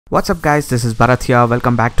What's up guys, this is Bharat here.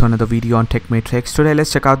 Welcome back to another video on TECHMATRIX. Today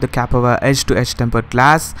let's check out the Kapaver Edge to Edge tempered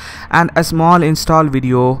glass and a small install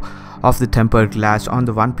video of the tempered glass on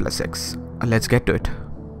the Oneplus X. Let's get to it.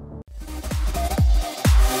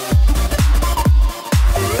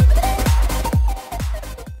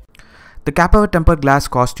 The Kapaver tempered glass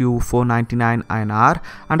cost you 499 INR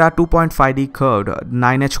and are 2.5D curved,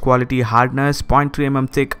 9H quality hardness, 0.3 mm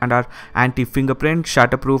thick and are anti-fingerprint,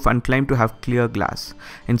 shatterproof and claim to have clear glass.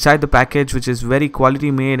 Inside the package, which is very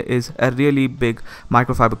quality made, is a really big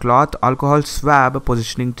microfiber cloth, alcohol swab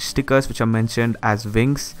positioning stickers which are mentioned as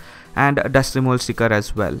wings, and a dust removal sticker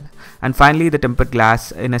as well. And finally the tempered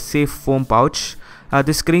glass in a safe foam pouch.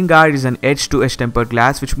 This screen guard is an edge-to-edge tempered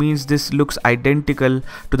glass, which means this looks identical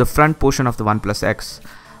to the front portion of the Oneplus X.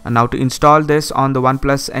 And now to install this on the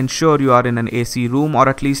Oneplus, ensure you are in an AC room or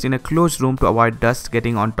at least in a closed room to avoid dust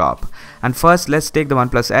getting on top. And first let's take the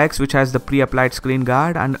Oneplus X, which has the pre-applied screen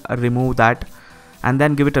guard, and remove that and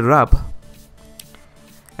then give it a rub.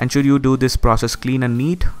 Ensure you do this process clean and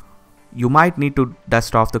neat. You might need to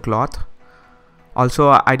dust off the cloth.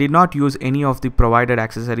 Also, I did not use any of the provided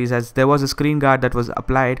accessories as there was a screen guard that was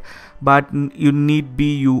applied, but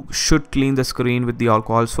you should clean the screen with the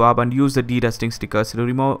alcohol swab and use the de-dusting stickers to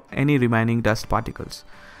remove any remaining dust particles.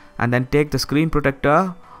 And then take the screen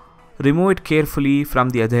protector, remove it carefully from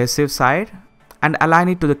the adhesive side and align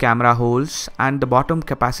it to the camera holes and the bottom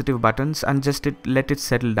capacitive buttons and just let it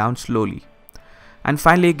settle down slowly. And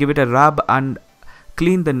finally give it a rub and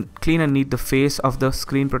clean and neat the face of the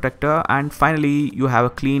screen protector, and finally you have a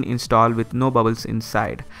clean install with no bubbles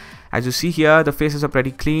inside. As you see here, the faces are pretty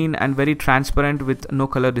clean and very transparent with no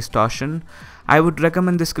color distortion. I would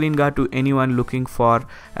recommend this screen guard to anyone looking for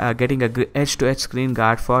getting a edge-to-edge screen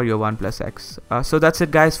guard for your Oneplus X. So that's it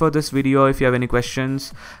guys for this video. If you have any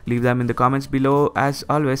questions, leave them in the comments below. As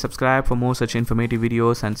always, subscribe for more such informative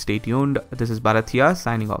videos and stay tuned. This is Bharat here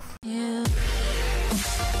signing off.